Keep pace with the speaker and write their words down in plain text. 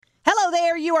Hello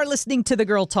there. You are listening to the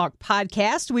Girl Talk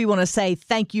podcast. We want to say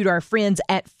thank you to our friends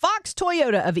at Fox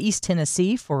Toyota of East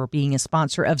Tennessee for being a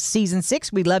sponsor of Season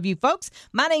 6. We love you, folks.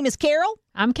 My name is Carol.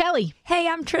 I'm Kelly. Hey,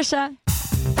 I'm Tricia.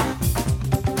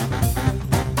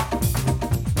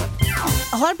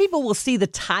 A lot of people will see the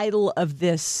title of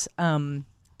this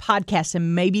podcast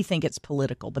and maybe think it's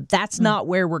political, but that's not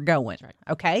where we're going,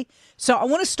 okay? So I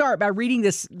want to start by reading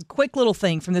this quick little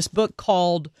thing from this book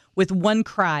called With One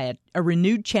Cry, A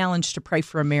Renewed Challenge to Pray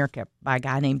for America by a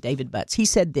guy named David Butts. He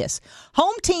said this: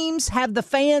 home teams have the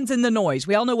fans and the noise.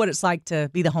 We all know what it's like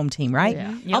to be the home team, right?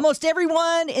 Yeah. Yep. Almost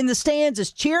everyone in the stands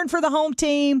is cheering for the home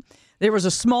team. There was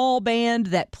a small band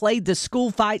that played the school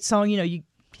fight song. You know, you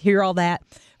hear all that.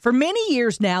 For many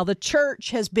years now, the church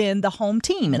has been the home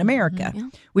team in America. Yeah.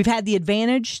 We've had the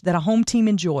advantage that a home team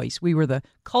enjoys. We were the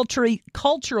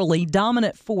culturally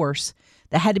dominant force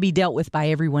that had to be dealt with by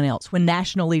everyone else. When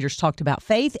national leaders talked about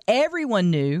faith, everyone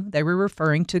knew they were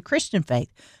referring to Christian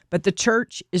faith. But the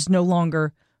church is no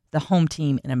longer the home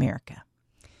team in America.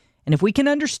 And if we can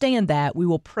understand that, we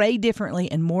will pray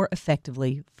differently and more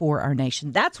effectively for our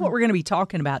nation. That's what we're going to be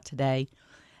talking about today.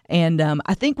 And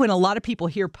I think when a lot of people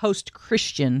hear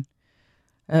post-Christian,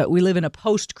 we live in a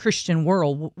post-Christian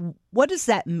world. What does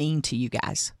that mean to you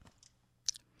guys?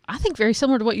 I think very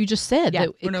similar to what you just said. Yeah,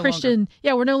 that we're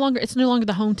no longer, it's no longer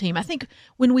the home team. I think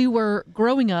when we were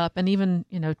growing up, and even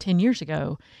 10 years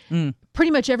ago,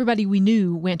 pretty much everybody we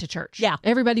knew went to church. Yeah.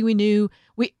 Everybody we knew,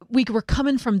 we were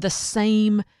coming from the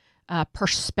same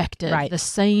perspective, right. The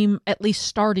same, at least,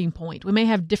 starting point. We may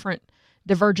have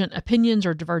divergent opinions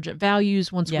or divergent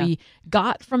values once we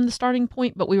got from the starting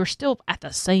point, but we were still at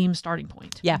the same starting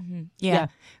point. Yeah. Mm-hmm. Yeah.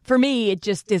 For me, it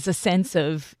just is a sense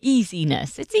of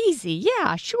easiness. It's easy.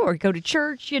 Yeah, sure. Go to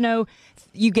church,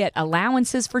 you get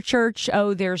allowances for church.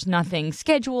 Oh, there's nothing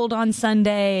scheduled on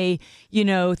Sunday.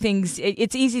 Things,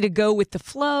 it's easy to go with the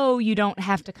flow. You don't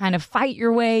have to kind of fight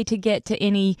your way to get to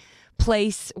any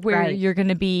place where you're going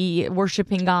to be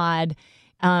worshiping God.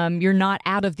 You're not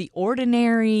out of the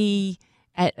ordinary.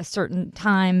 At a certain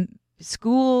time,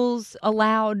 schools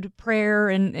allowed prayer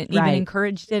and even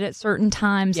encouraged it at certain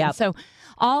times. Yep. And so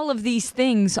all of these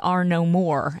things are no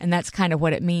more. And that's kind of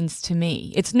what it means to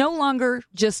me. It's no longer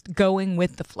just going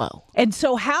with the flow. And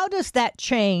so how does that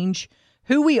change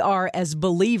who we are as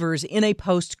believers in a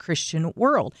post-Christian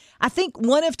world? I think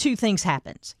one of two things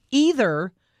happens.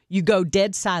 Either you go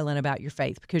dead silent about your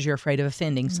faith because you're afraid of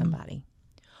offending somebody.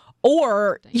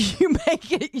 Or you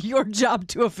make it your job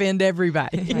to offend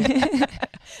everybody.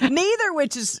 Neither,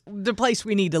 which is the place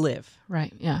we need to live.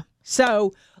 Right, yeah.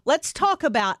 So let's talk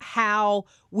about how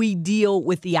we deal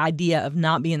with the idea of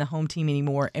not being the home team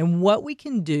anymore and what we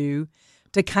can do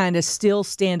to kind of still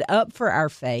stand up for our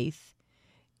faith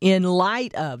in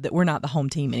light of that we're not the home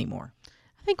team anymore.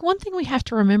 I think one thing we have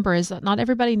to remember is that not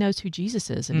everybody knows who Jesus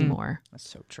is anymore. That's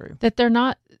so true. That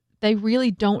they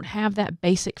really don't have that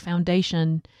basic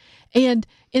foundation. And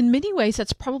in many ways,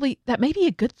 that may be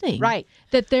a good thing. Right.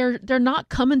 That they're not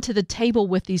coming to the table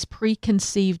with these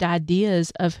preconceived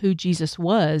ideas of who Jesus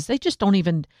was. They just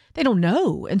don't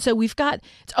know. And so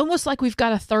it's almost like we've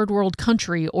got a third world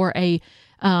country or a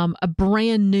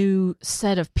brand new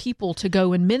set of people to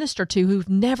go and minister to who've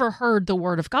never heard the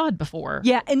word of God before.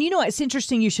 Yeah. And it's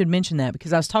interesting you should mention that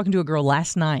because I was talking to a girl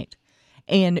last night.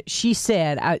 And she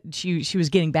said, she was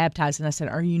getting baptized, and I said,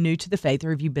 "Are you new to the faith, or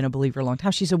have you been a believer a long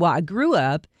time?" She said, "Well, I grew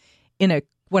up in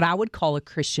what I would call a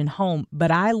Christian home,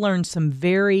 but I learned some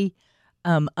very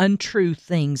untrue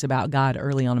things about God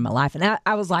early on in my life." And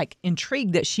I was like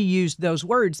intrigued that she used those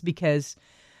words because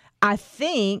I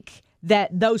think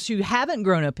that those who haven't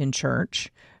grown up in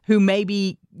church, who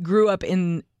maybe grew up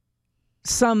in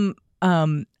some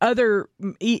other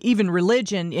even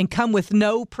religion and come with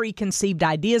no preconceived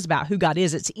ideas about who God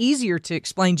is, it's easier to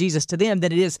explain Jesus to them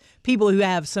than it is people who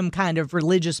have some kind of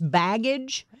religious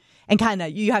baggage and kind of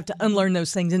you have to unlearn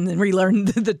those things and then relearn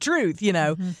the truth,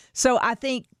 Mm-hmm. So I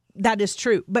think that is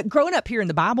true. But growing up here in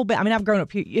the Bible Belt, I've grown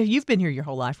up here. You've been here your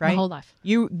whole life, right? My whole life.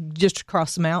 You just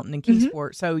across the mountain in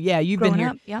Kingsport. So yeah, you've Growing been here.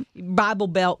 Up, yeah. Bible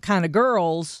Belt kind of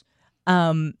girls.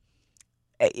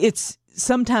 It's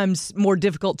sometimes more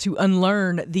difficult to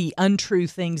unlearn the untrue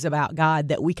things about God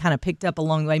that we kind of picked up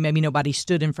along the way. Maybe nobody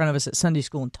stood in front of us at Sunday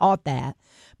school and taught that,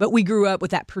 but we grew up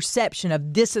with that perception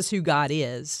of this is who God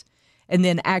is, and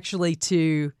then actually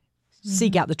to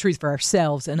seek out the truth for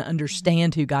ourselves and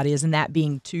understand who God is, and that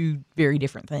being two very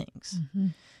different things.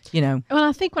 When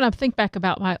I think back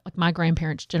about my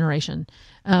grandparents' generation,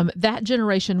 that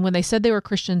generation, when they said they were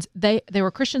Christians, they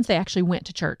were Christians. They actually went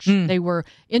to church. They were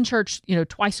in church,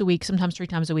 twice a week, sometimes 3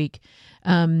 times a week,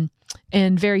 and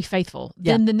very faithful.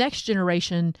 Yeah. Then the next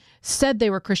generation said they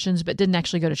were Christians, but didn't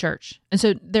actually go to church, and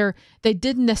so they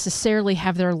didn't necessarily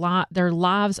have their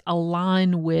lives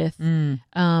align with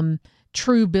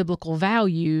true biblical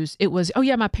values. It was,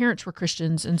 my parents were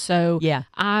Christians, and so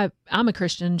I'm a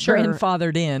Christian. Sure,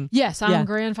 grandfathered in. Yes, I'm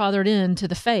grandfathered into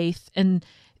the faith, and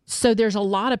so there's a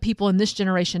lot of people in this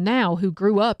generation now who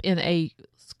grew up in a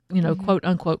quote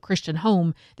unquote Christian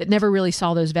home that never really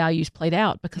saw those values played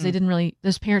out because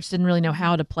those parents didn't really know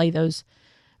how to play those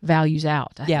values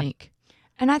out. I think.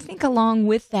 And I think along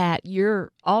with that,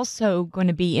 you're also going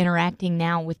to be interacting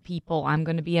now with people. I'm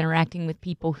going to be interacting with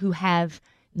people who have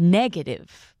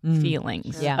negative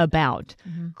feelings about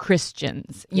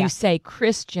Christians. You say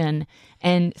Christian,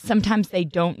 and sometimes they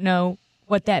don't know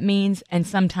what that means, and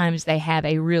sometimes they have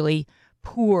a really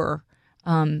poor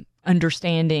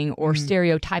understanding or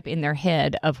stereotype in their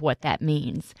head of what that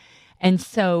means. And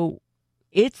so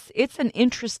it's an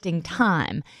interesting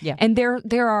time. Yeah. And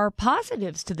there are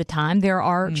positives to the time. There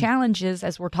are challenges,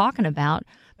 as we're talking about,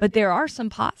 but there are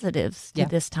some positives to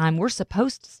this time. We're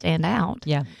supposed to stand out.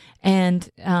 Yeah.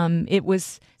 And it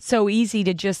was so easy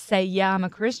to just say, I'm a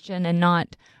Christian and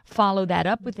not follow that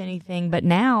up with anything. But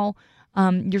now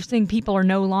you're seeing people are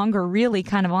no longer really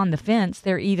kind of on the fence.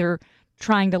 They're either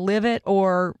trying to live it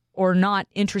or not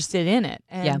interested in it.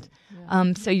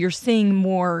 And so you're seeing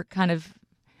more kind of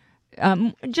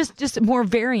just more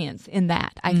variance in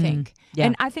that, I think. Yeah.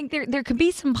 And I think there could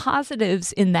be some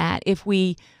positives in that if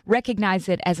we recognize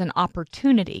it as an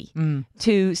opportunity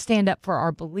to stand up for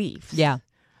our beliefs. Yeah.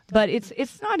 But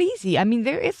it's not easy. I mean,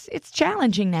 it's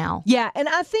challenging now. Yeah, and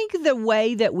I think the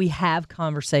way that we have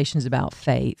conversations about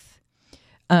faith,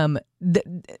 the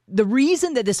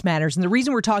reason that this matters, and the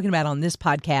reason we're talking about it on this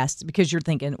podcast, because you're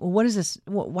thinking, well, what is this?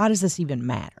 Why does this even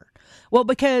matter? Well,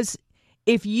 because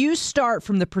if you start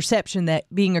from the perception that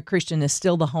being a Christian is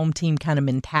still the home team kind of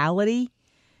mentality,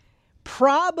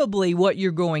 probably what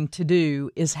you're going to do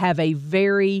is have a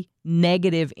very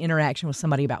negative interaction with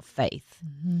somebody about faith.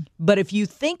 Mm-hmm. But if you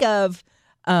think of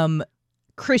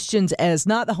Christians as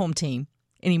not the home team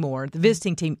anymore, the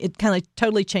visiting team, it kind of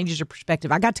totally changes your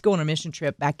perspective. I got to go on a mission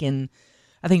trip back in,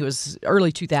 I think it was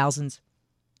early 2000s.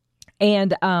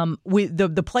 And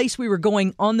the place we were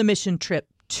going on the mission trip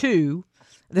to,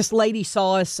 this lady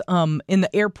saw us in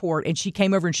the airport, and she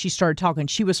came over and she started talking.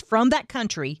 She was from that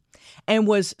country and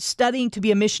was studying to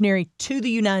be a missionary to the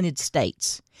United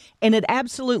States. And it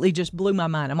absolutely just blew my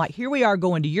mind. I'm like, here we are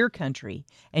going to your country,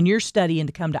 and you're studying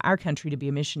to come to our country to be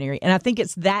a missionary. And I think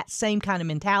it's that same kind of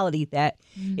mentality that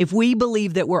if we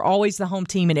believe that we're always the home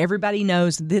team and everybody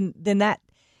knows, then that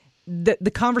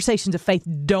the conversations of faith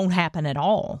don't happen at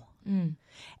all.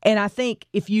 And I think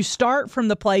if you start from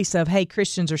the place of, hey,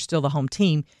 Christians are still the home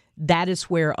team, that is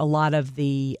where a lot of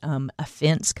the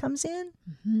offense comes in.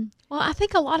 Mm-hmm. Well, I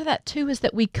think a lot of that, too, is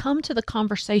that we come to the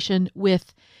conversation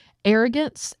with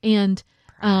arrogance and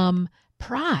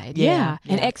pride. Yeah.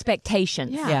 And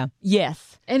expectations. Yeah.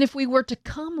 Yes. And if we were to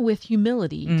come with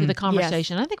humility to the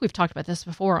conversation, I think we've talked about this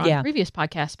before on previous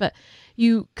podcasts, but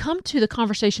you come to the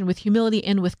conversation with humility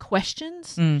and with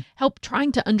questions, help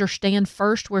trying to understand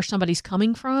first where somebody's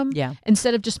coming from,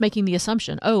 instead of just making the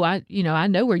assumption, I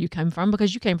know where you came from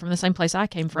because you came from the same place I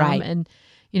came from, right. And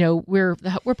we're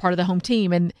part of the home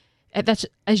team, and that's,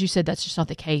 as you said, that's just not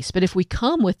the case. But if we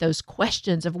come with those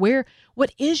questions of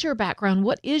what is your background,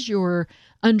 what is your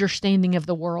understanding of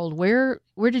the world, where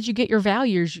did you get your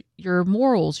values, your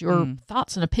morals, your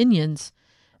thoughts and opinions,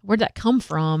 where'd that come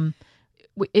from?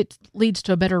 It leads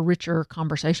to a better, richer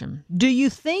conversation. Do you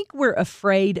think we're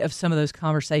afraid of some of those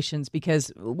conversations?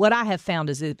 Because what I have found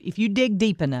is if you dig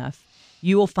deep enough,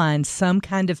 you will find some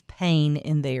kind of pain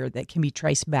in there that can be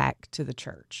traced back to the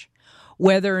church.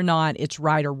 Whether or not it's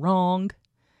right or wrong,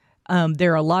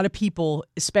 there are a lot of people,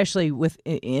 especially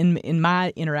in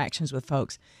my interactions with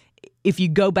folks, if you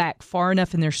go back far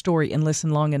enough in their story and listen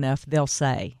long enough, they'll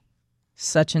say,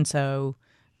 such and so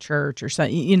church or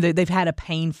something. They've had a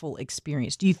painful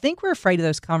experience. Do you think we're afraid of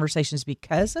those conversations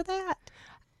because of that?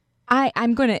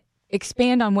 I'm going to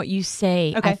expand on what you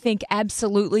say. Okay. I think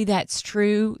absolutely that's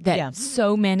true, that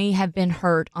so many have been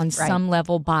hurt on some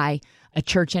level by a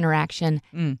church interaction.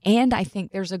 And I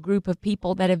think there's a group of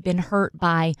people that have been hurt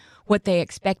by what they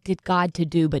expected God to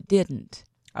do but didn't.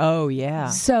 Oh, yeah.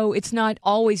 So it's not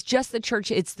always just the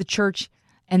church, it's the church.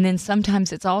 And then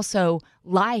sometimes it's also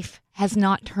life has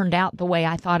not turned out the way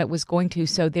I thought it was going to.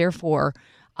 So therefore,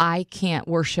 I can't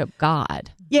worship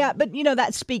God. Yeah, but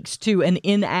that speaks to an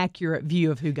inaccurate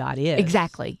view of who God is.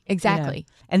 Exactly.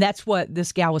 And that's what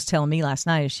this gal was telling me last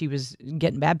night as she was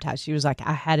getting baptized. She was like,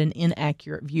 I had an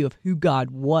inaccurate view of who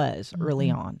God was early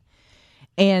on.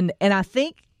 And I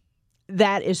think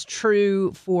that is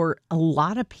true for a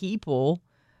lot of people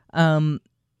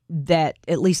that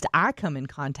at least I come in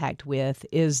contact with,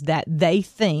 is that they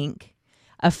think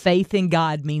a faith in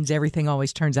God means everything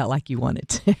always turns out like you want it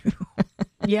to.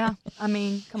 Yeah. I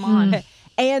mean, come on.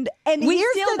 And We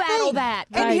here's still the battle thing. that.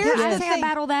 And Right. here's I the say thing. I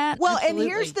battle that. Well, Absolutely.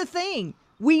 and here's the thing.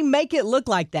 We make it look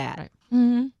like that.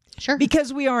 Right. Sure.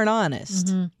 Because we aren't honest,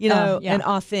 and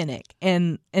authentic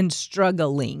and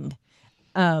struggling.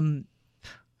 That's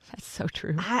so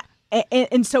true.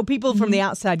 And so people from the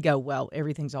outside go, well,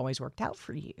 everything's always worked out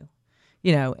for you,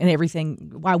 and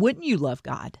everything. Why wouldn't you love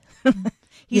God?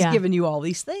 He's given you all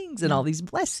these things and all these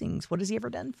blessings. What has he ever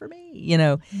done for me?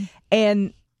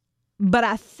 But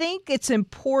I think it's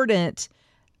important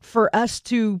for us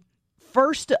to,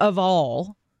 first of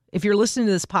all, if you're listening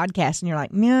to this podcast and you're like,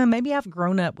 yeah, maybe I've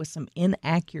grown up with some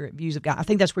inaccurate views of God. I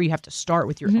think that's where you have to start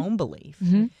with your own belief.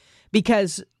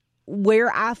 Because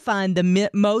where I find the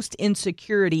most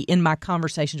insecurity in my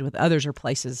conversations with others are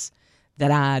places that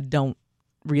I don't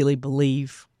really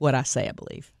believe what I say I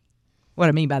believe. What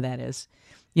I mean by that is,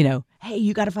 hey,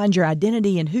 you got to find your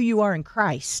identity and who you are in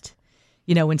Christ.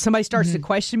 When somebody starts to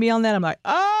question me on that, I'm like,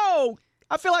 oh,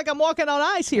 I feel like I'm walking on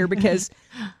ice here, because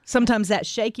sometimes that's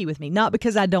shaky with me. Not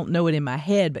because I don't know it in my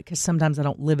head, but because sometimes I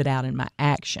don't live it out in my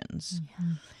actions.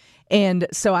 And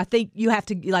so I think you have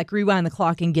to rewind the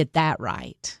clock and get that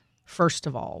right, first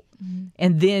of all.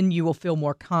 And then you will feel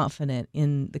more confident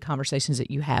in the conversations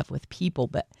that you have with people.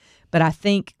 But I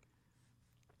think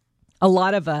a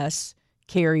lot of us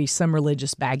carry some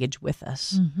religious baggage with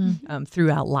us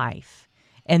throughout life.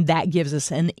 And that gives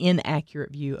us an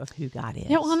inaccurate view of who God is.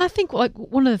 Yeah, well, and I think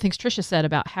one of the things Tricia said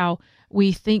about how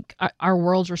we think our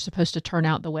worlds are supposed to turn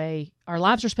out the way, our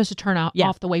lives are supposed to turn out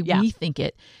off the way we think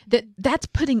it, that's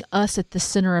putting us at the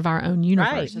center of our own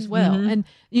universe as well. And,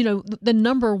 the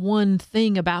number one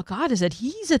thing about God is that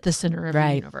he's at the center of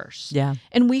the universe. Yeah.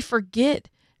 And we forget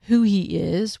who he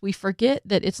is. We forget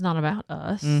that it's not about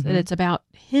us, that it's about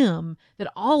him,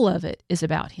 that all of it is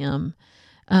about him.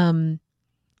 And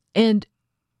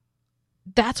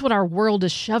that's what our world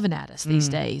is shoving at us these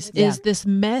days, is this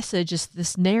message, is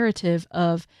this narrative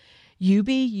of you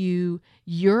be you,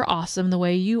 you're awesome the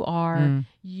way you are,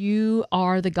 you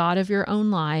are the God of your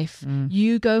own life,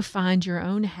 you go find your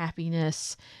own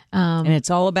happiness. And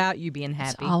it's all about you being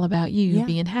happy. It's all about you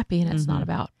being happy, and it's not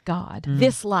about God.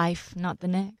 This life, not the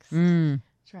next.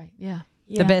 That's right, yeah.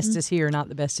 The best is here, not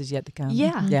the best is yet to come.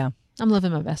 Yeah. I'm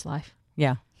living my best life.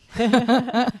 Yeah. Living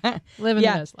the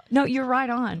best life. No, you're right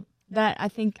on. That I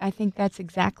think that's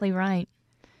exactly right.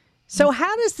 So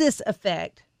how does this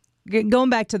affect, going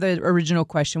back to the original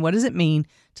question, what does it mean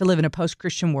to live in a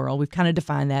post-Christian world? We've kind of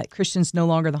defined that. Christians no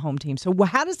longer the home team. So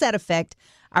how does that affect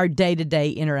our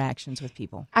day-to-day interactions with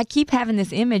people? I keep having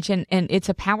this image, and it's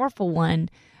a powerful one,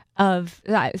 of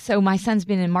so my son's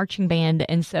been in marching band,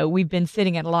 and so we've been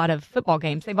sitting at a lot of football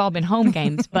games. They've all been home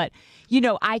games, but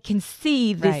I can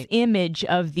see this image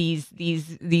of these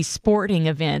sporting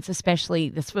events, especially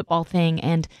this football thing,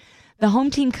 and the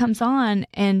home team comes on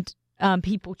and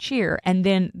people cheer, and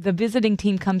then the visiting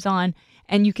team comes on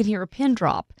and you can hear a pin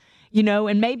drop.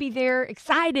 And maybe they're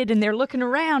excited and they're looking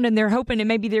around and they're hoping, and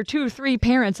maybe there are 2 or 3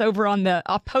 parents over on the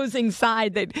opposing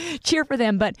side that cheer for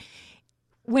them, but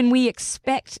when we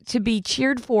expect to be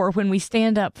cheered for, when we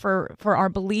stand up for our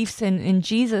beliefs in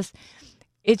Jesus,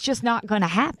 it's just not going to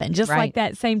happen. Just like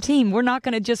that same team, we're not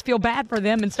going to just feel bad for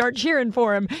them and start cheering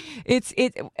for them. It's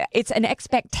an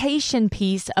expectation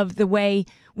piece of the way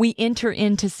we enter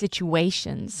into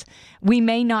situations. We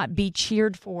may not be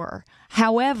cheered for.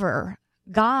 However,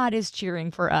 God is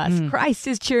cheering for us. Christ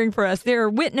is cheering for us. There are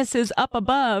witnesses up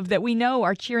above that we know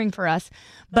are cheering for us,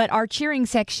 but our cheering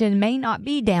section may not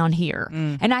be down here.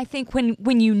 And I think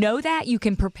when you know that, you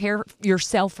can prepare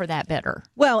yourself for that better.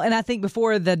 Well, and I think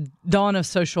before the dawn of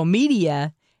social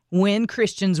media, when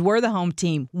Christians were the home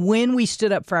team, when we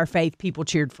stood up for our faith, people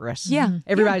cheered for us. Yeah.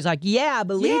 Everybody's like, yeah, I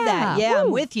believe that. Yeah, Woo.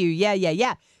 I'm with you.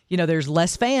 Yeah. There's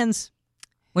less fans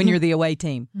when you're the away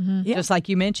team, just like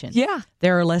you mentioned. Yeah.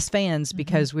 There are less fans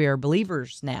because we are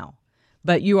believers now.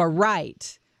 But you are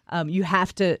right. You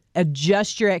have to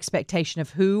adjust your expectation of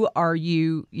who are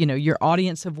you, your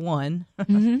audience of one.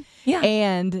 Yeah.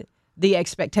 And the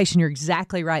expectation, you're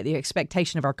exactly right, the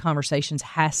expectation of our conversations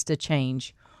has to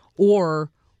change,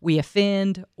 or we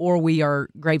offend, or we are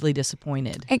gravely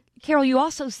disappointed. And Carol, you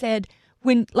also said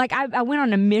I went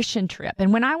on a mission trip,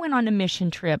 and when I went on a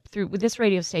mission trip with this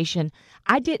radio station,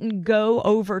 I didn't go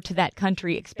over to that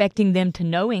country expecting them to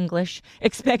know English,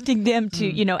 expecting them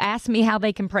to, ask me how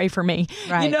they can pray for me.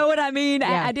 Right. You know what I mean?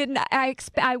 Yeah. I didn't.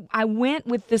 I went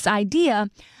with this idea.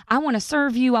 I want to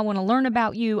serve you. I want to learn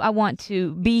about you. I want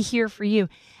to be here for you.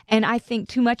 And I think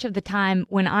too much of the time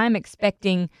when I'm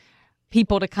expecting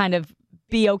people to kind of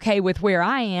be okay with where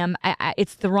I am,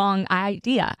 it's the wrong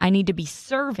idea. I need to be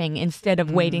serving instead of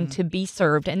waiting to be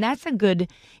served. And that's a good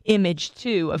image,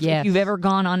 too, of if you've ever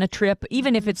gone on a trip,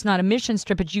 even if it's not a missions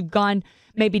trip, but you've gone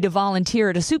maybe to volunteer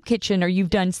at a soup kitchen or you've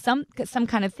done some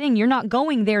kind of thing. You're not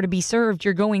going there to be served.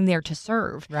 You're going there to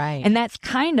serve. Right. And that's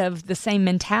kind of the same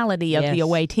mentality of the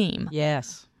away team.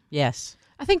 Yes. Yes.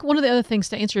 I think one of the other things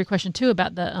to answer your question, too,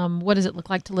 about the what does it look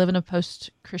like to live in a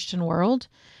post-Christian world,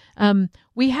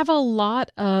 we have a lot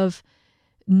of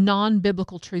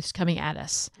non-biblical truths coming at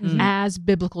us as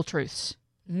biblical truths.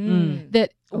 That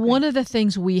one of the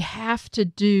things we have to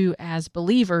do as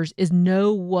believers is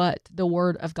know what the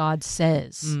Word of God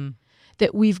says.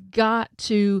 That we've got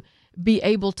to be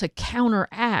able to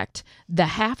counteract the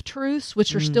half-truths,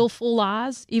 which are still full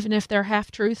lies, even if they're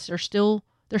half-truths, they're still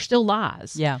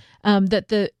lies. Yeah. That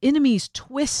the enemy's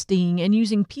twisting and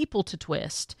using people to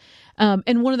twist.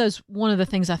 And one of the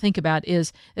things I think about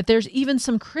is that there's even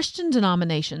some Christian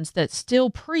denominations that still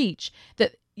preach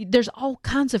that there's all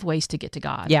kinds of ways to get to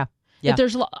God. Yeah. Yeah. That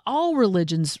there's all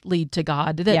religions lead to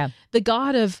God. That the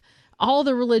God of all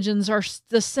the religions are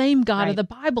the same God of the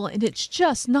Bible, and it's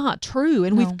just not true.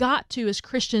 And we've got to, as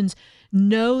Christians,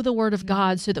 know the Word of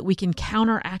God so that we can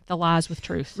counteract the lies with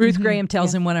truth. Ruth Graham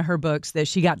tells in one of her books that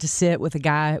she got to sit with a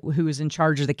guy who was in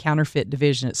charge of the counterfeit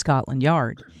division at Scotland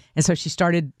Yard. And so she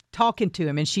started talking to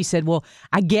him, and she said, well,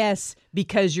 I guess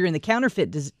because you're in the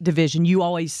counterfeit division, you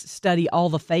always study all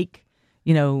the fake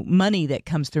money that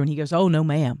comes through. And he goes, oh, no,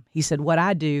 ma'am. He said, what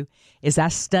I do is I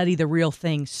study the real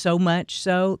thing so much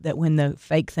so that when the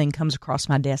fake thing comes across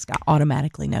my desk, I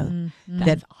automatically know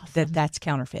that's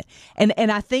counterfeit. And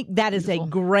I think that is a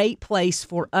great place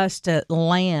for us to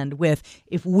land with,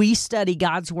 if we study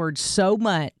God's Word so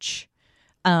much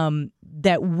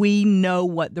that we know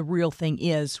what the real thing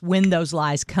is. When those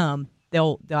lies come,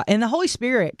 they'll and the Holy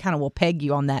Spirit kind of will peg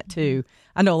you on that too.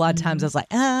 I know a lot of times I was like,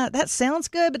 that sounds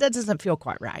good, but that doesn't feel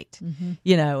quite right.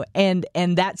 And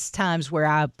that's times where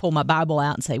I pull my Bible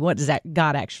out and say, what does that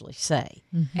God actually say?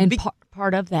 And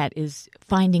part of that is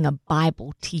finding a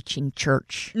Bible teaching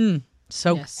church.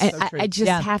 So true. I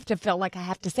just have to feel like I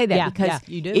have to say that because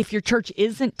you do. If your church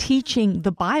isn't teaching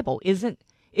the Bible, if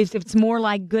it's more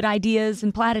like good ideas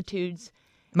and platitudes,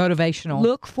 motivational,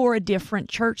 look for a different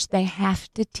church. They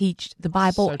have to teach the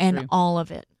Bible and all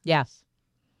of it. Yes.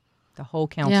 The whole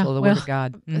counsel of the Word of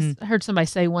God. I heard somebody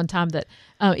say one time that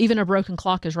even a broken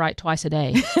clock is right twice a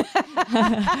day.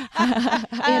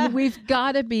 And we've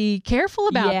got to be careful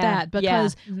about that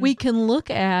because we can look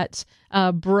at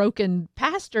broken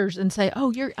pastors and say,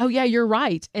 you're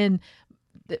right. And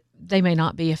they may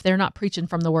not be if they're not preaching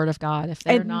from the Word of God, if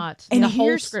they're not in the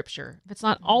whole Scripture. If it's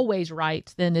not always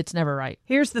right, then it's never right.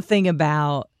 Here's the thing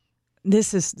about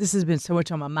this has been so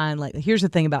much on my mind lately. Here's the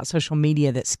thing about social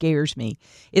media that scares me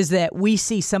is that we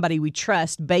see somebody we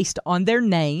trust based on their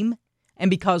name,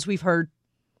 and because we've heard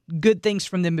good things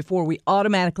from them before, we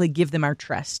automatically give them our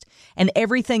trust. And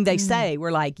everything they say,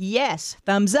 we're like, yes,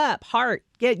 thumbs up, heart,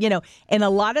 and a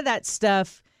lot of that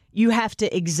stuff you have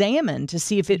to examine to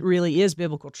see if it really is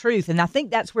biblical truth. And I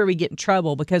think that's where we get in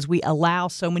trouble because we allow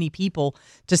so many people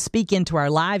to speak into our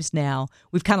lives now.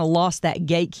 We've kind of lost that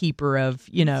gatekeeper of,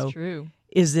 true.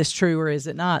 Is this true or is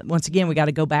it not? Once again, we got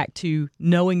to go back to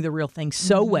knowing the real thing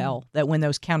so well that when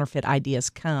those counterfeit ideas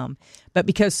come. But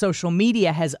because social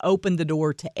media has opened the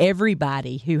door to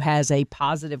everybody who has a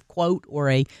positive quote or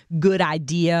a good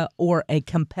idea or a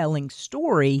compelling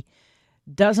story,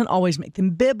 doesn't always make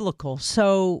them biblical.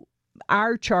 So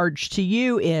our charge to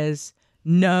you is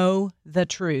know the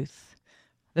truth.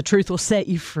 The truth will set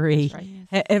you free.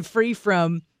 Right. And free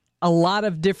from a lot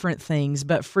of different things,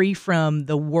 but free from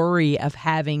the worry of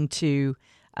having to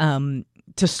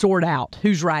sort out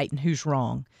who's right and who's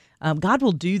wrong. God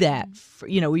will do that.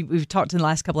 We've talked in the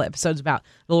last couple of episodes about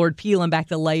the Lord peeling back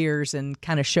the layers and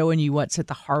kind of showing you what's at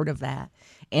the heart of that.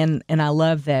 And I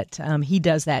love that He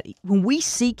does that. When we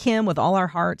seek Him with all our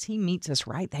hearts, He meets us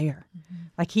right there.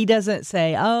 Like He doesn't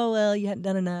say, "Oh, well, you hadn't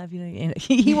done enough."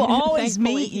 He will always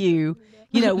meet you.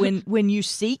 When you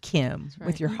seek Him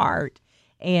with your heart.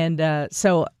 And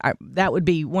so that would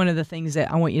be one of the things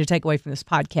that I want you to take away from this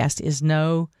podcast is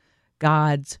know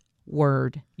God's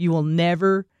Word. You will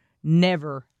never,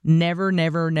 never, never,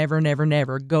 never, never, never,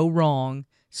 never go wrong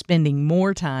spending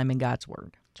more time in God's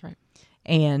Word. That's right.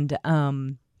 And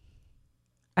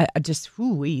I just,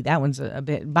 that one's a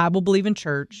bit Bible-believing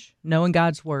church, knowing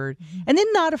God's Word, and then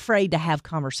not afraid to have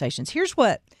conversations. Here's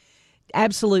what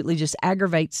absolutely just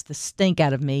aggravates the stink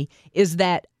out of me is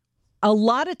that a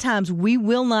lot of times we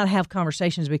will not have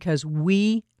conversations because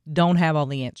we don't have all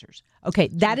the answers. Okay,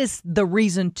 that is the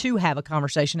reason to have a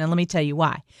conversation, and let me tell you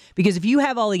why. Because if you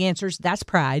have all the answers, that's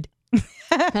pride.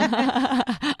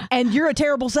 And you're a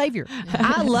terrible savior.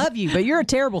 I love you, but you're a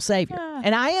terrible savior.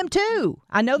 And I am too.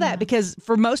 I know that because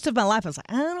for most of my life, I was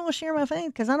like, I don't want to share my faith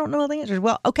because I don't know all the answers.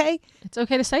 Well, okay. It's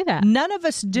okay to say that. None of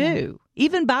us do.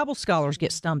 Even Bible scholars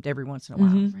get stumped every once in a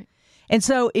while. Right. And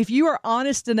so if you are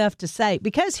honest enough to say,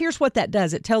 because here's what that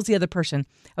does. It tells the other person,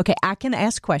 okay, I can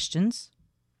ask questions,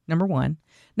 number one.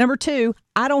 Number two,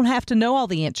 I don't have to know all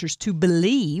the answers to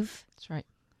believe. That's right.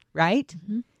 Right?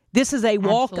 Mm-hmm. This is a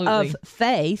walk of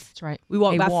faith. That's right. We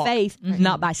walk by faith,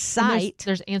 not by sight.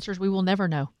 There's answers we will never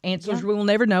know. Answers we will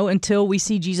never know until we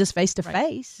see Jesus face to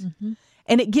face.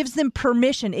 And it gives them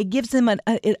permission. It gives them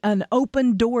an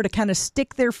open door to kind of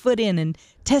stick their foot in and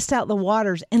test out the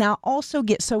waters. And I also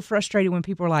get so frustrated when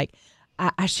people are like,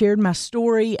 I shared my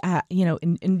story,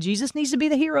 and Jesus needs to be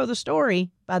the hero of the story,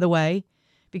 by the way.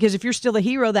 Because if you're still the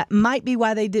hero, that might be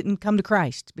why they didn't come to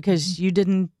Christ, because you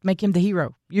didn't make him the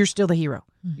hero. You're still the hero.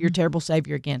 You're a terrible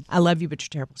savior again. I love you, but you're a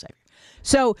terrible savior.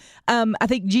 So I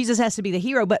think Jesus has to be the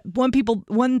hero. But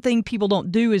one thing people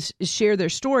don't do is share their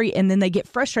story, and then they get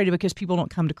frustrated because people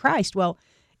don't come to Christ. Well,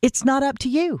 it's not up to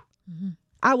you.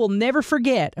 I will never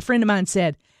forget. A friend of mine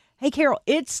said, "Hey, Carol,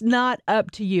 it's not up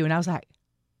to you." And I was like,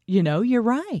 you're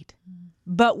right.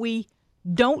 But we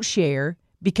don't share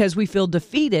because we feel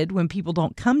defeated when people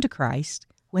don't come to Christ,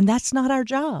 when that's not our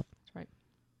job. That's right.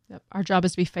 Yep. Our job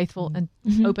is to be faithful and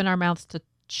open our mouths to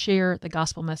share the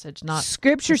gospel message. Not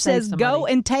Scripture says, "Go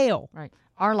and tell." Right.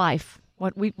 Our life,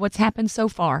 what's happened so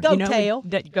far. Go tell.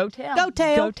 Go tell. Go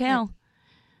tell. Go tell.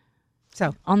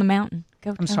 So on the mountain.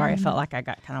 Go. I'm sorry. I felt like I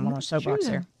got kind of on a soapbox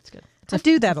there. It's good. I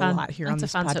do that a lot here on this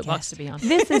It's a fun podcast. soapbox to be on.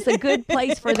 This is a good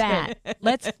place for that.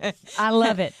 I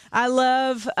love it. I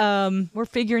love. We're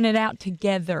figuring it out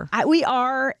together. We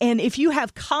are, and if you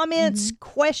have comments,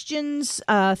 questions,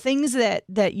 things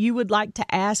that you would like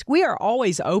to ask, we are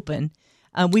always open.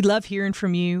 We love hearing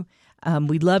from you.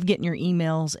 We love getting your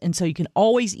emails, and so you can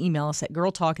always email us at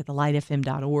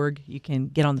girltalk@thelightfm.org. You can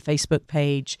get on the Facebook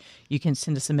page. You can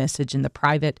send us a message in the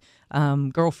private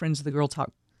Girlfriends of the Girl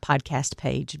Talk podcast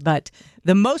page. But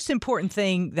the most important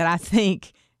thing that I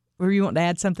think, were you wanting to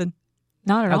add something?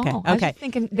 Not at all. Okay. I was just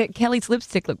thinking that Kelly's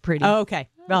lipstick looked pretty. Oh, okay.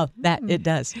 Well, that it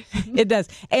does. It does.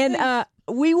 And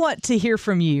we want to hear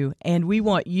from you, and we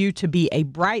want you to be a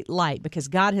bright light, because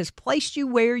God has placed you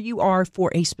where you are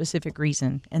for a specific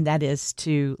reason, and that is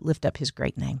to lift up his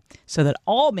great name so that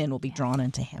all men will be drawn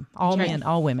into him. All men,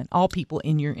 all women, all people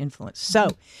in your influence. So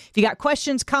if you got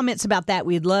questions, comments about that,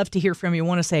 we'd love to hear from you. I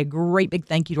want to say a great big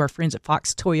thank you to our friends at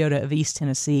Fox Toyota of East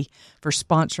Tennessee for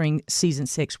sponsoring Season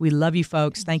 6. We love you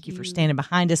folks. Thank you for standing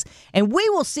behind us. And we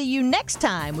will see you next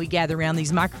time we gather around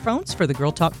these microphones for the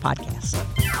Girl Talk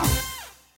Podcast.